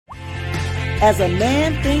As a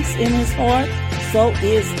man thinks in his heart, so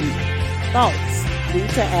is he. Thoughts lead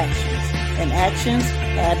to actions, and actions,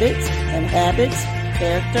 habits, and habits,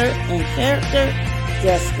 character, and character,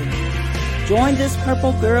 destiny. Join this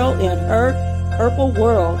purple girl in her purple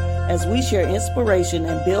world as we share inspiration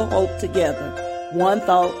and build hope together, one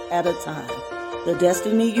thought at a time. The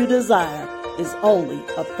destiny you desire is only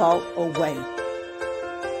a thought away.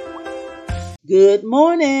 Good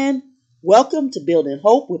morning. Welcome to Building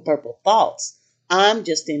Hope with Purple Thoughts. I'm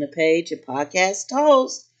Justina Page, your podcast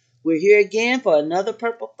host. We're here again for another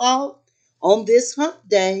Purple Thought on this hump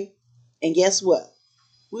day. And guess what?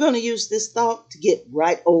 We're going to use this thought to get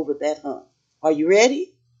right over that hump. Are you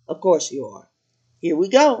ready? Of course you are. Here we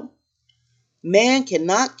go. Man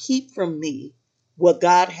cannot keep from me what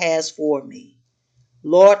God has for me.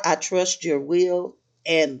 Lord, I trust your will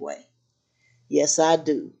and way. Yes, I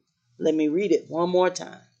do. Let me read it one more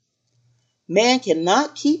time. Man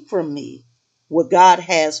cannot keep from me what God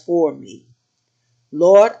has for me.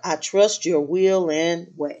 Lord, I trust your will and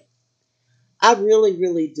way. I really,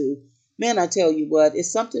 really do. Man, I tell you what,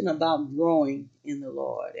 it's something about growing in the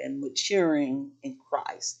Lord and maturing in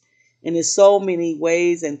Christ. And there's so many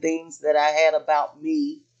ways and things that I had about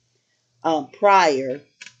me prior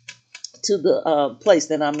to the place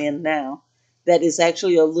that I'm in now that is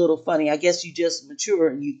actually a little funny. I guess you just mature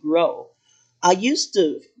and you grow. I used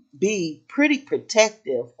to be pretty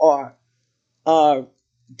protective or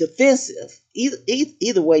defensive,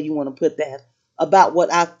 either way you want to put that, about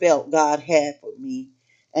what I felt God had for me.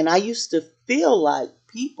 And I used to feel like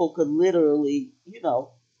people could literally,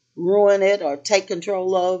 ruin it or take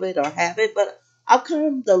control of it or have it. But I've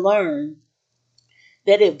come to learn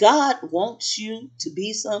that if God wants you to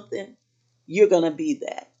be something, you're going to be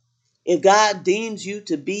that. If God deems you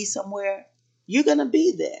to be somewhere, you're going to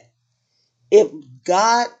be there. If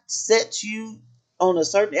God sets you on a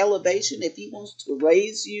certain elevation, if he wants to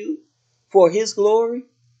raise you for his glory,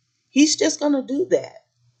 he's just going to do that.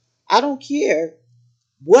 I don't care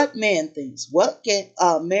what man thinks, what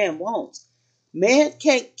man wants. Man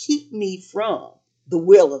can't keep me from the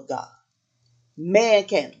will of God. Man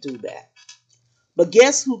can't do that. But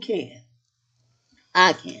guess who can?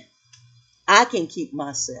 I can. I can keep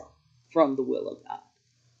myself from the will of God.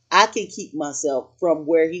 I can keep myself from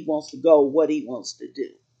where he wants to go, what he wants to do.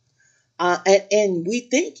 And we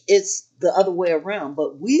think it's the other way around,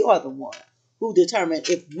 but we are the one who determine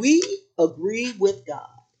if we agree with God,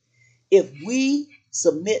 if we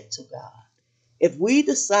submit to God, if we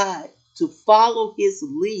decide to follow his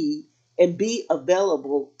lead and be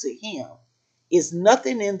available to him, is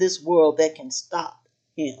nothing in this world that can stop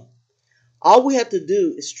him. All we have to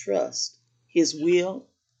do is trust his will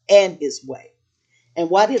and his way. And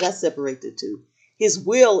why did I separate the two? His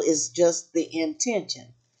will is just the intention.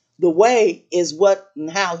 The way is what and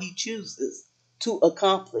how he chooses to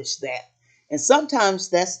accomplish that. And sometimes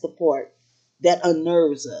that's the part that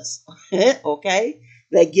unnerves us, okay?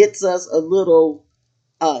 That gets us a little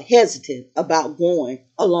hesitant about going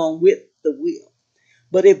along with the will.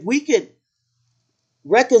 But if we could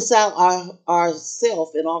reconcile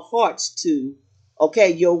ourselves and our hearts to,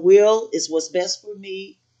 okay, your will is what's best for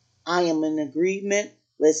me. I am in agreement.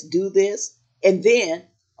 Let's do this. And then,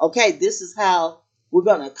 okay, this is how we're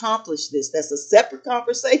going to accomplish this. That's a separate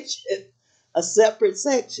conversation, a separate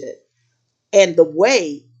section. And the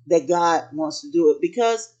way that God wants to do it.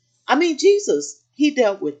 Because, Jesus, he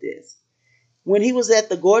dealt with this. When he was at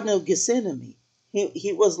the Garden of Gethsemane,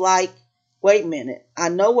 he was like, wait a minute, I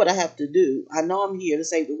know what I have to do. I know I'm here to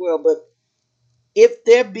save the world, but if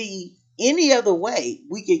there be any other way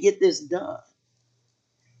we could get this done,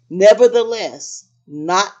 nevertheless,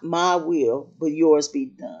 not my will, but yours be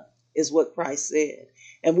done, is what Christ said.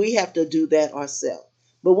 And we have to do that ourselves.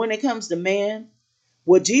 But when it comes to man,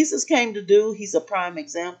 what Jesus came to do, he's a prime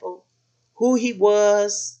example. Who he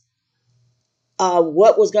was,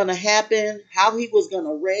 what was going to happen, how he was going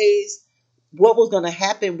to raise, what was going to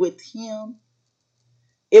happen with him.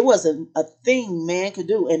 It wasn't a thing man could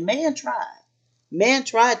do. And man tried. Man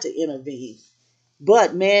tried to intervene.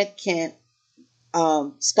 But man can't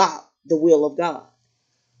stop the will of God.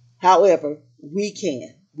 However, we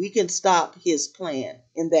can. We can stop his plan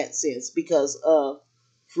in that sense because of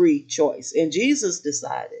free choice. And Jesus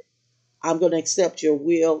decided, I'm going to accept your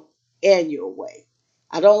will and your way.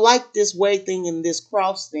 I don't like this way thing and this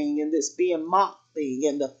cross thing and this being mocked thing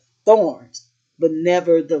and the thorns. But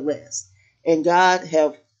nevertheless, and God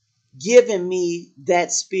have given me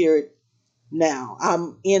that spirit now.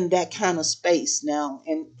 I'm in that kind of space now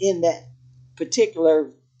and in that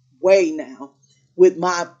particular way now with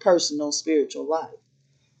my personal spiritual life.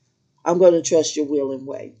 I'm going to trust your will and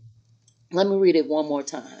way. Let me read it one more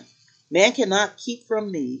time. Man cannot keep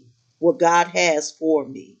from me what God has for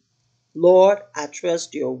me. Lord, I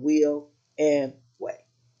trust your will and way.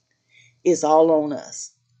 It's all on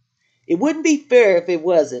us. It wouldn't be fair if it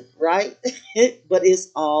wasn't, right? But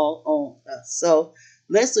it's all on us. So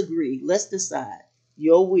let's agree. Let's decide.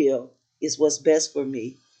 Your will is what's best for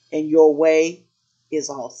me, and your way is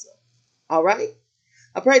awesome. All right?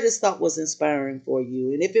 I pray this thought was inspiring for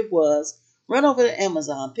you. And if it was, run over to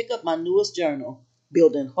Amazon, pick up my newest journal,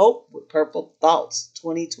 Building Hope with Purple Thoughts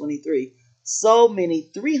 2023. So many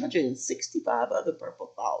 365 other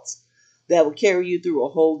purple thoughts that will carry you through a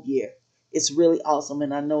whole year. It's really awesome,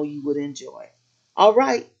 and I know you would enjoy. All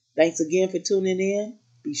right. Thanks again for tuning in.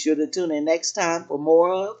 Be sure to tune in next time for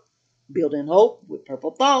more of Building Hope with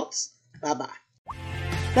Purple Thoughts. Bye-bye.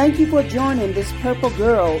 Thank you for joining this purple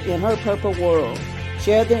girl in her purple world.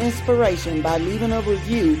 Share the inspiration by leaving a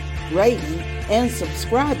review, rating, and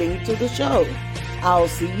subscribing to the show. I'll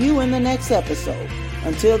see you in the next episode.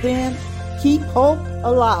 Until then, keep hope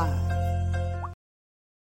alive.